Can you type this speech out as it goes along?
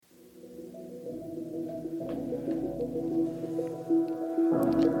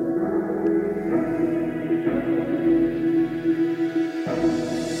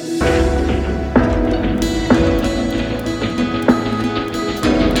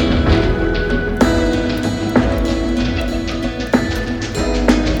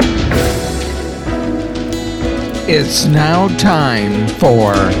It's now time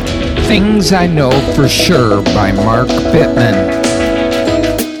for Things I Know for Sure by Mark Bittman.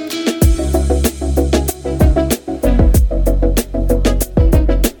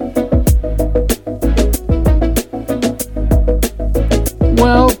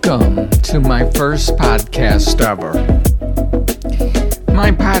 Welcome to my first podcast ever.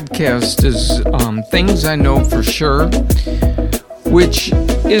 My podcast is Things I Know for Sure, which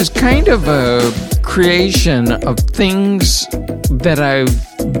is kind of a creation of things that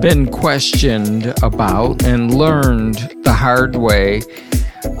I've been questioned about and learned the hard way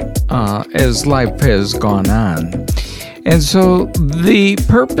as life has gone on. And so the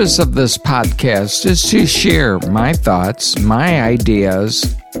purpose of this podcast is to share my thoughts, my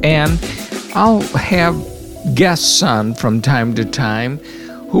ideas, and I'll have guests on from time to time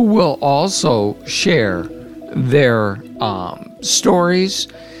who will also share their stories,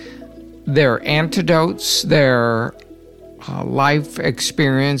 their anecdotes, their life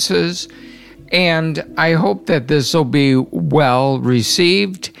experiences, and I hope that this will be well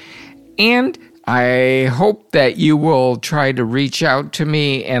received, and I hope that you will try to reach out to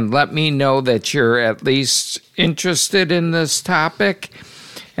me and let me know that you're at least interested in this topic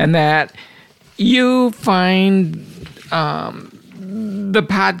and that you find the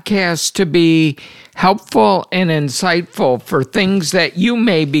podcast to be helpful and insightful for things that you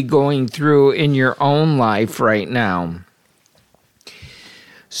may be going through in your own life right now.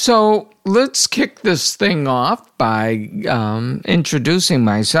 So let's kick this thing off by introducing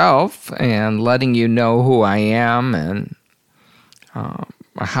myself and letting you know who I am and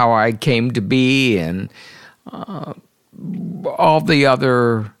how I came to be and all the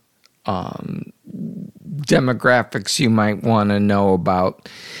other demographics you might want to know about.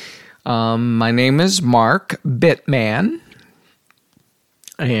 My name is Mark Bittman,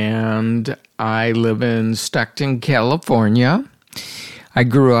 and I live in Stockton, California. I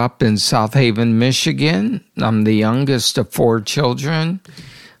grew up in South Haven, Michigan. I'm the youngest of 4 children.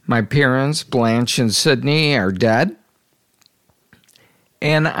 My parents, Blanche and Sydney, are dead.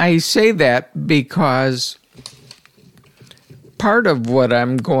 And I say that because part of what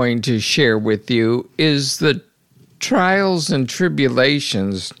I'm going to share with you is the trials and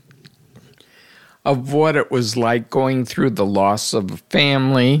tribulations of what it was like going through the loss of a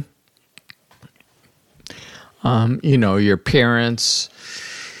family, your parents,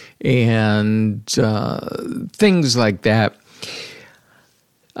 and things like that.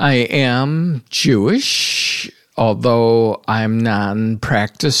 I am Jewish, although I'm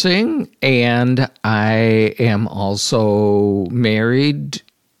non-practicing, and I am also married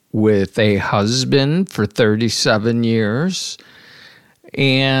with a husband for 37 years,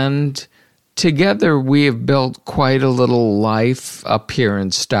 and together we have built quite a little life up here in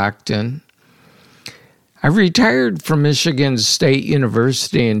Stockton. I retired from Michigan State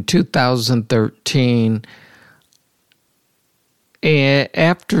University in 2013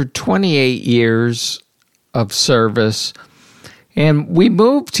 after 28 years of service, and we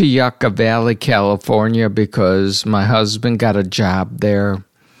moved to Yucca Valley, California because my husband got a job there,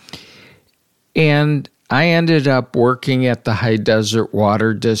 and I ended up working at the High Desert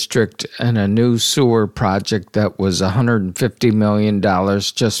Water District in a new sewer project that was $150 million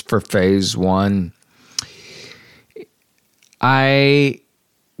just for phase 1. I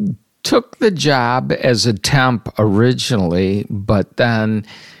took the job as a temp originally, but then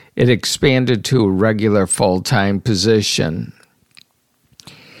it expanded to a regular full-time position.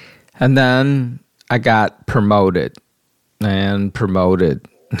 And then I got promoted, and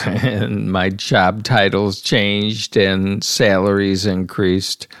my job titles changed and salaries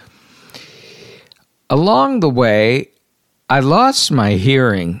increased. Along the way, I lost my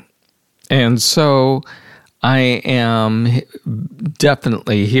hearing, and so I am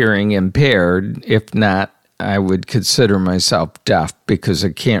definitely hearing impaired. If not, I would consider myself deaf because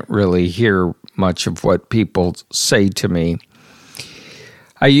I can't really hear much of what people say to me.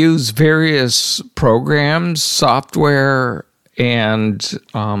 I use various programs, software, and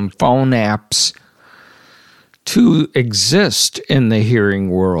phone apps to exist in the hearing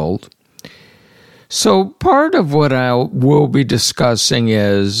world. So part of what I will be discussing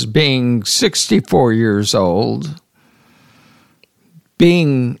is being 64 years old,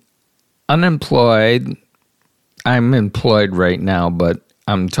 being unemployed. I'm employed right now, but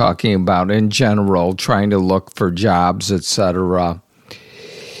I'm talking about in general, trying to look for jobs, etc.,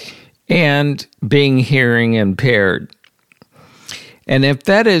 and being hearing impaired. And if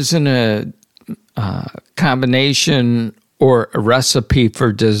that isn't a combination or a recipe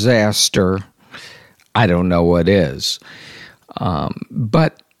for disaster, I don't know what is.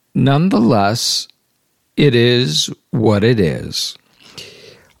 But nonetheless, it is what it is.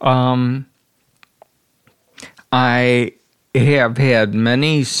 I have had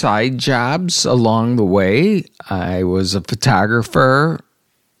many side jobs along the way. I was a photographer.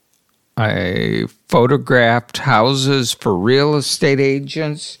 I photographed houses for real estate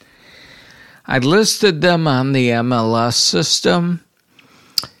agents. I listed them on the MLS system.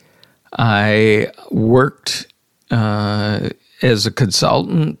 I worked as a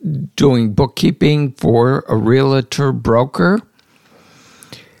consultant doing bookkeeping for a realtor broker.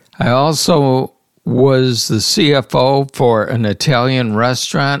 I also was the CFO for an Italian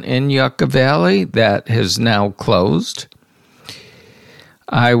restaurant in Yucca Valley that has now closed.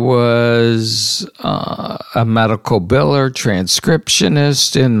 I was a medical biller,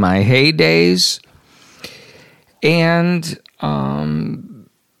 transcriptionist in my heydays, and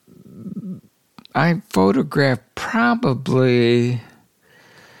I photographed probably,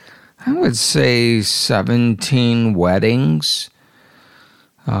 I would say, 17 weddings,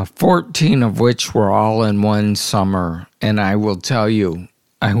 14 of which were all in one summer. And I will tell you,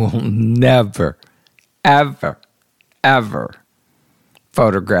 I will never, ever, ever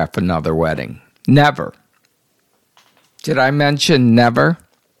photograph another wedding. Never. Did I mention never?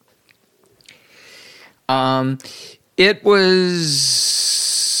 It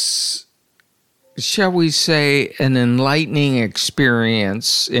was, shall we say, an enlightening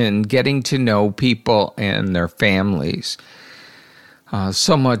experience in getting to know people and their families.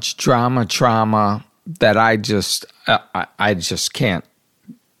 So much trauma that I just can't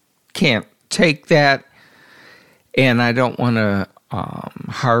take that, and I don't want to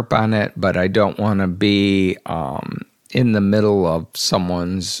harp on it, but I don't want to be in the middle of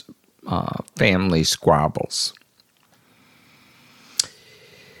someone's family squabbles.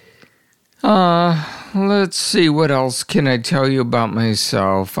 Let's see, what else can I tell you about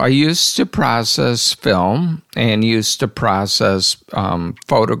myself? I used to process film and used to process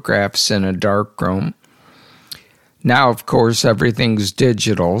photographs in a darkroom. Now, of course, everything's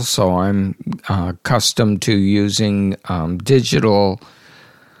digital, so I'm accustomed to using digital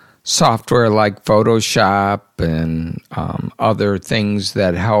software like Photoshop and other things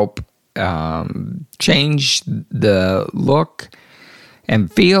that help change the look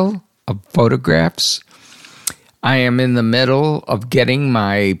and feel of photographs. I am in the middle of getting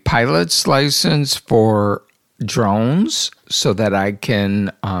my pilot's license for drones so that I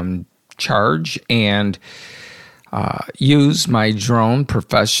can charge and use my drone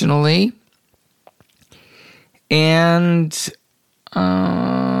professionally. And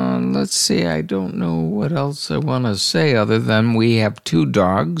let's see, I don't know what else I want to say other than we have 2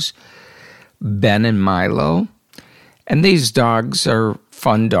 dogs, Ben and Milo. And these dogs are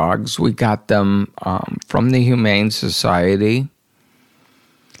fun dogs. We got them from the Humane Society,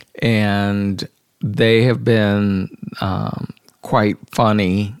 and they have been quite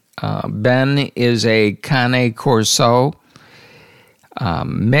funny. Ben is a Cane Corso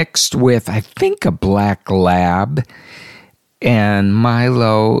mixed with, I think, a black lab, and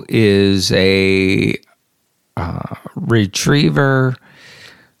Milo is a retriever.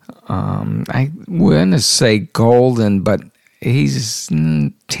 I want to say golden, but he's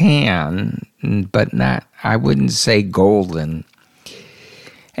tan, but not, I wouldn't say golden.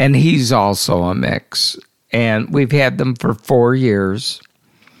 And he's also a mix. And we've had them for 4 years.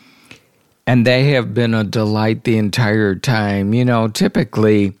 And they have been a delight the entire time. You know,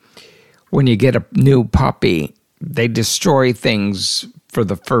 typically when you get a new puppy, they destroy things for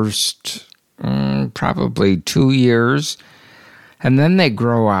the first probably 2 years. And then they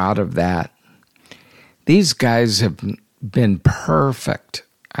grow out of that. These guys have been perfect.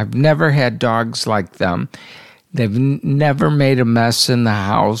 I've never had dogs like them. They've never made a mess in the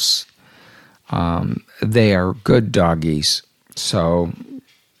house. They are good doggies. So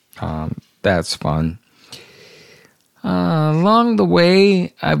that's fun. Along the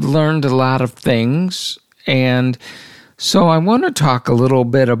way, I've learned a lot of things. And so I want to talk a little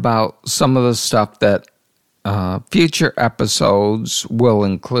bit about some of the stuff that future episodes will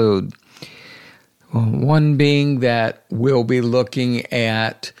include. One being that we'll be looking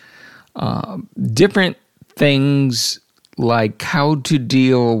at different things like how to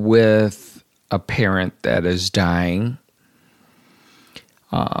deal with a parent that is dying,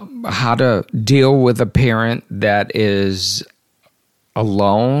 how to deal with a parent that is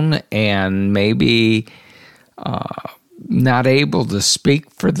alone and maybe not able to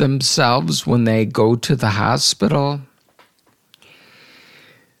speak for themselves when they go to the hospital.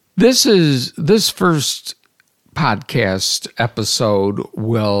 This first podcast episode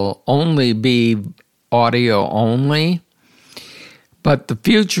will only be audio only, But the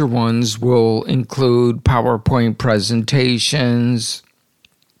future ones will include PowerPoint presentations.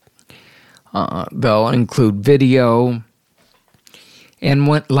 They'll include video. And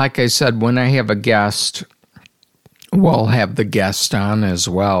like I said, when I have a guest, we'll have the guest on as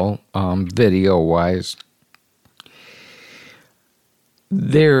well, video-wise.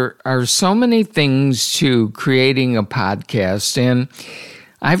 There are so many things to creating a podcast, and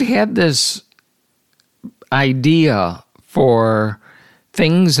I've had this idea for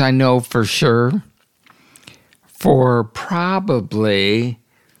things I know for sure for probably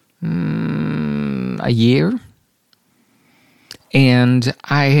a year. And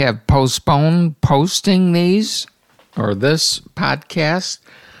I have postponed posting these or this podcast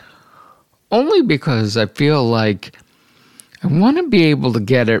only because I feel like I want to be able to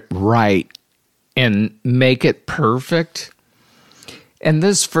get it right and make it perfect. And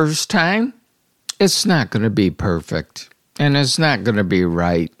this first time, it's not going to be perfect. And it's not going to be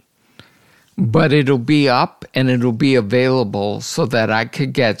right. But it'll be up and it'll be available so that I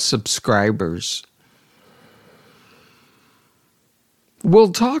could get subscribers.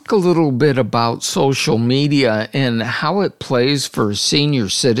 We'll talk a little bit about social media and how it plays for senior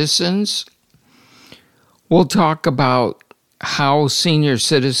citizens. We'll talk about how senior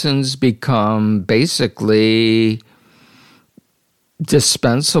citizens become basically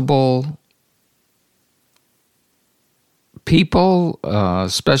dispensable people,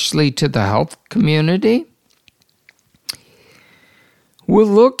 especially to the health community. We'll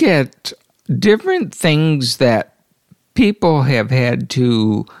look at different things that people have had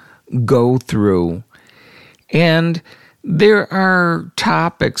to go through. And there are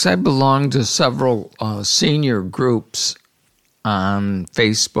topics. I belong to several senior groups on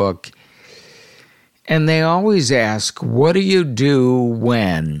Facebook, and they always ask, what do you do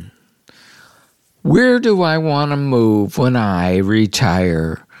when? Where do I want to move when I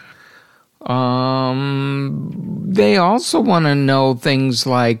retire? They also want to know things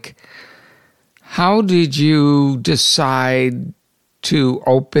like, how did you decide to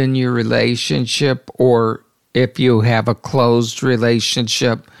open your relationship, or if you have a closed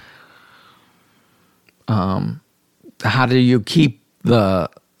relationship, how do you keep the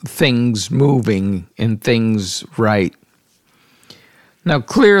things moving and things right? Now,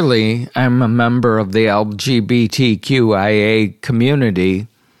 clearly, I'm a member of the LGBTQAI community,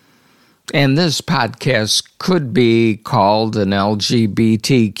 and this podcast could be called an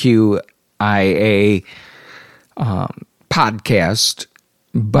LGBTQAI podcast,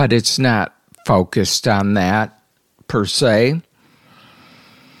 but it's not focused on that per se.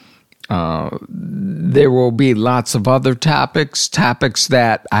 There will be lots of other topics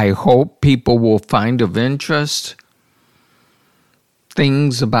that I hope people will find of interest.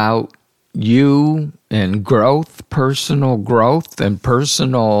 Things about you and growth, personal growth and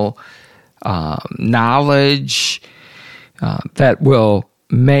personal knowledge that will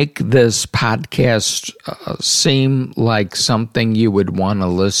make this podcast seem like something you would want to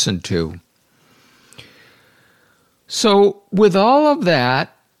listen to. So with all of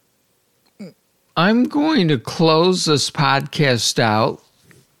that, I'm going to close this podcast out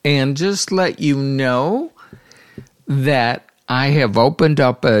and just let you know that I have opened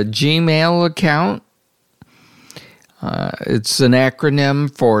up a Gmail account. It's an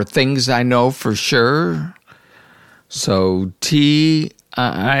acronym for Things I Know for Sure. So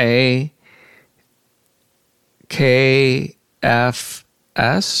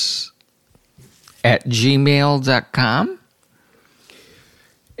TIKFS@gmail.com.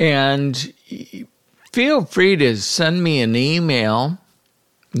 And feel free to send me an email.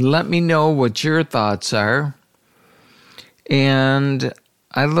 Let me know what your thoughts are. And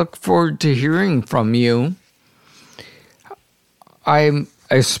I look forward to hearing from you. I'm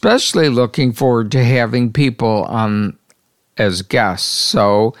especially looking forward to having people on as guests.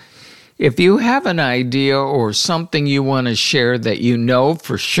 So if you have an idea or something you want to share that you know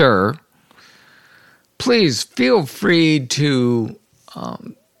for sure, please feel free to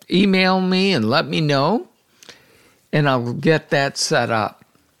email me and let me know, and I'll get that set up.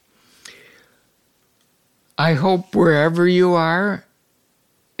 I hope wherever you are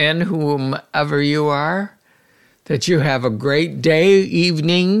and whomever you are, that you have a great day,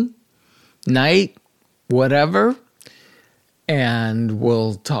 evening, night, whatever, and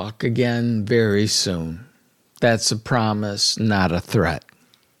we'll talk again very soon. That's a promise, not a threat.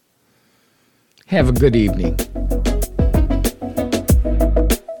 Have a good evening.